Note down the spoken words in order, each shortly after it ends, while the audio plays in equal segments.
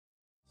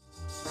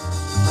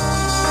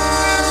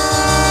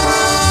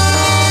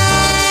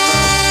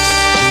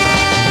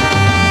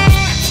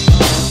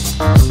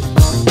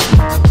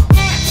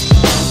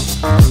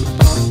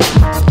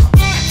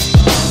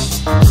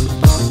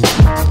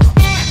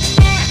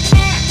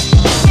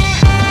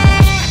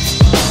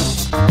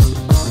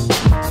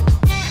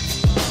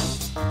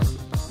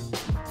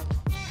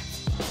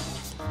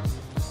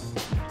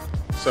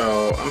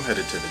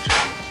headed to the gym.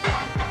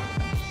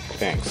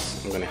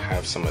 Thanks. I'm gonna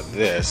have some of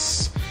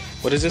this.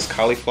 What is this?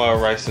 Cauliflower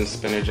rice and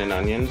spinach and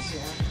onions?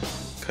 Yeah.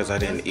 Because I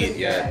didn't eat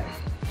yet.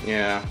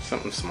 Yeah,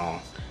 something small.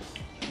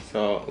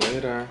 So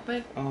later.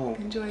 But oh,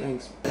 enjoy.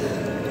 Thanks.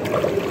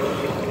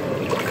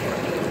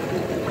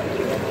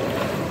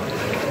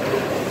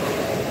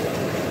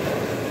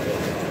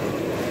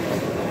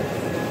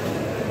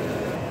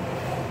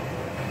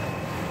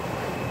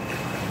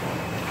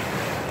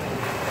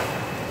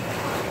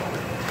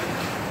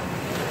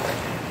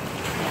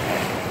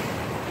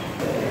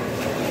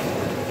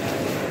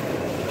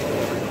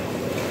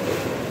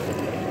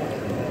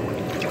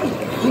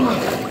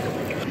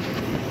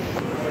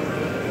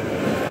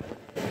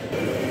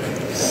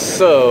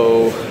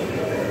 So,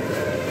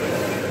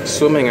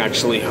 swimming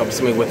actually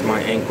helps me with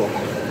my ankle.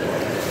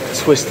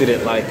 Twisted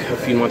it like a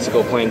few months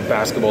ago playing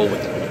basketball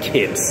with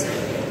kids,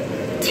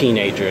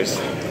 teenagers.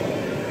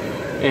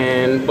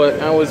 But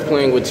I was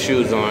playing with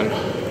shoes on,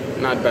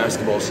 not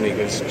basketball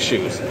sneakers,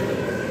 shoes.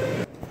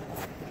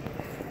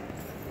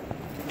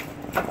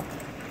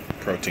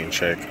 Protein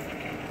shake.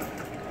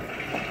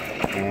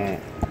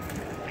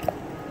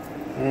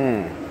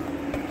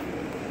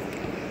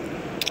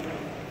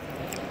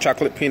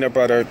 Chocolate peanut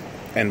butter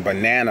and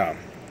banana.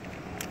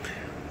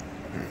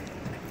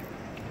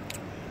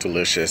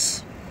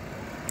 Delicious.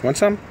 Want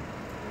some?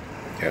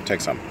 Yeah,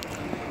 take some.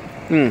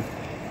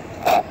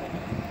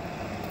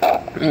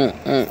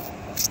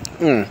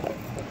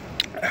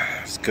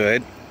 It's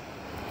good.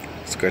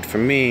 It's good for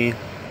me.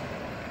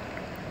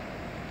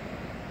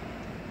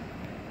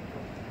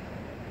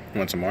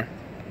 Want some more?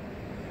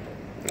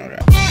 Okay.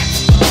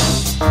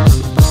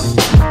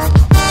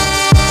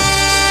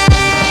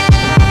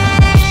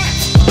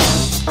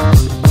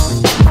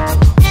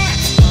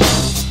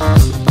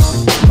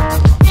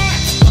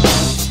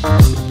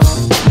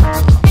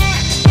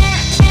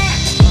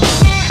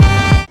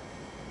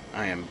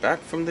 I am back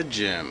from the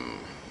gym.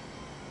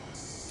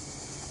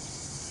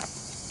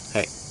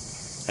 Hey,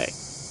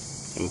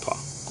 give me a paw.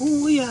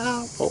 Oh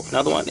yeah. Oh,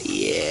 another one.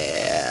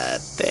 Yeah,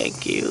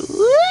 thank you.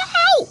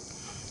 Woo!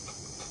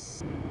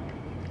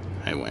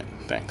 I win.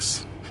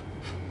 Thanks.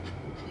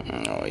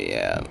 Oh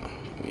yeah,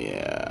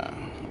 yeah.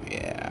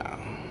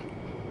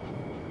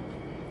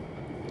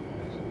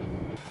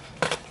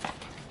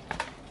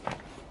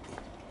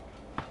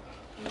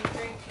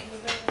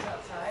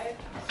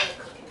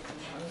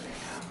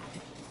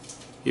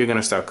 You're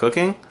gonna start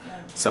cooking? Yeah.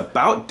 It's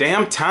about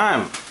damn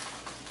time.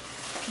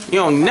 You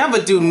don't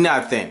never do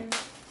nothing.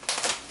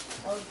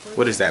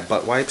 What is that,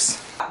 butt wipes?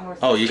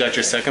 Oh, you got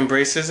your second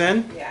braces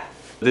in? Yeah.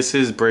 This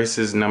is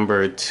braces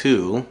number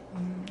 2.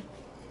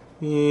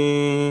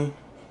 You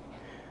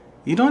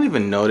don't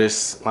even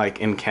notice, like,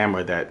 in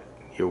camera that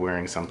you're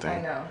wearing something.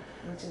 I know,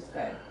 which is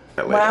good.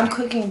 When I'm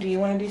cooking, do you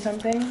want to do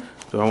something?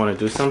 Do I want to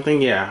do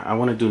something? Yeah, I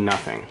want to do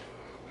nothing.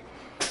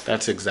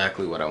 That's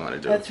exactly what I want to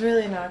do. That's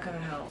really not going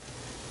to help.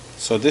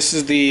 So this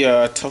is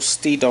the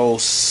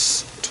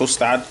tostados.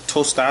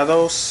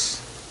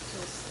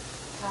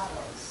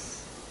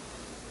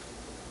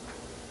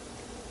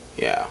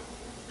 Yeah,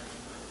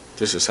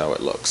 this is how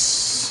it looks.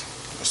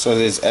 So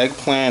there's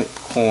eggplant,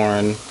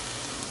 corn,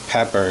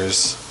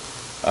 peppers,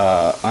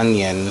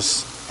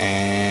 onions,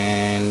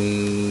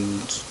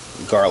 and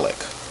garlic.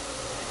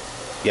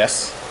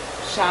 Yes?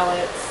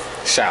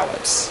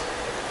 Shallots.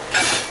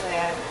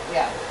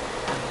 Yeah.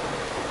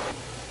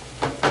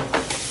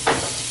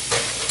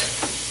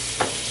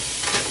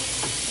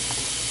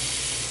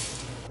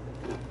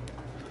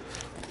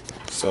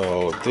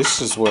 So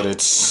this is what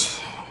it's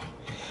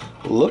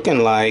looking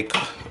like.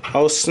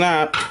 Oh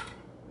snap.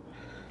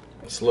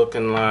 It's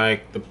looking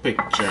like the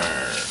picture.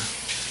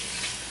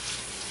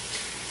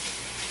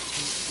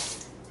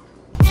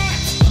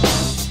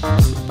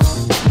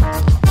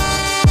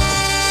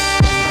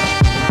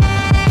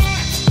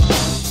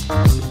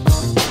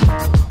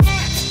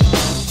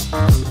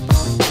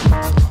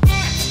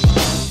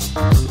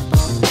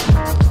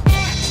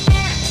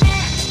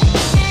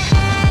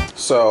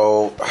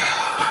 So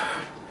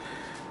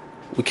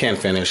we can't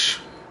finish.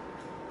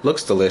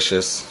 Looks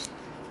delicious.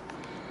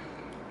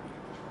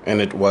 And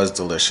it was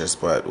delicious,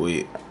 but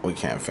we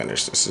can't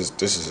finish. This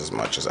is as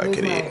much as I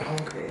could eat. My own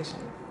creation.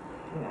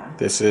 Yeah.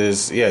 This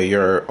is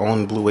your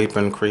own Blue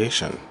Apron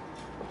creation.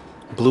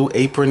 Blue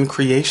Apron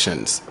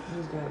Creations.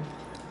 This is good.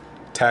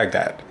 Tag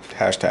that.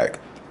 Hashtag.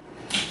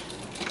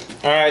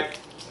 Alright.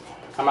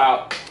 I'm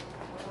out.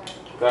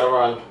 Gotta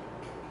run.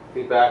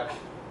 Be back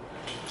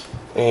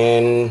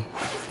in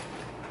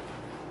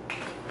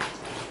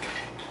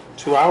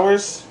 2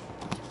 hours?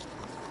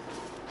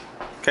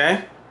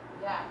 Okay?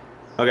 Yeah.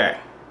 Okay.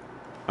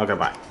 Okay,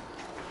 bye.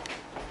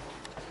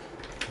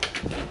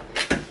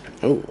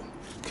 Oh,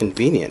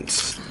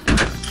 convenience.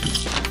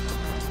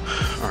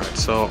 Alright,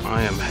 so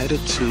I am headed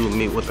to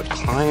meet with a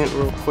client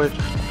real quick.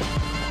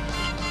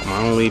 My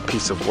only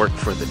piece of work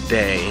for the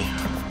day,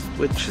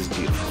 which is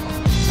beautiful.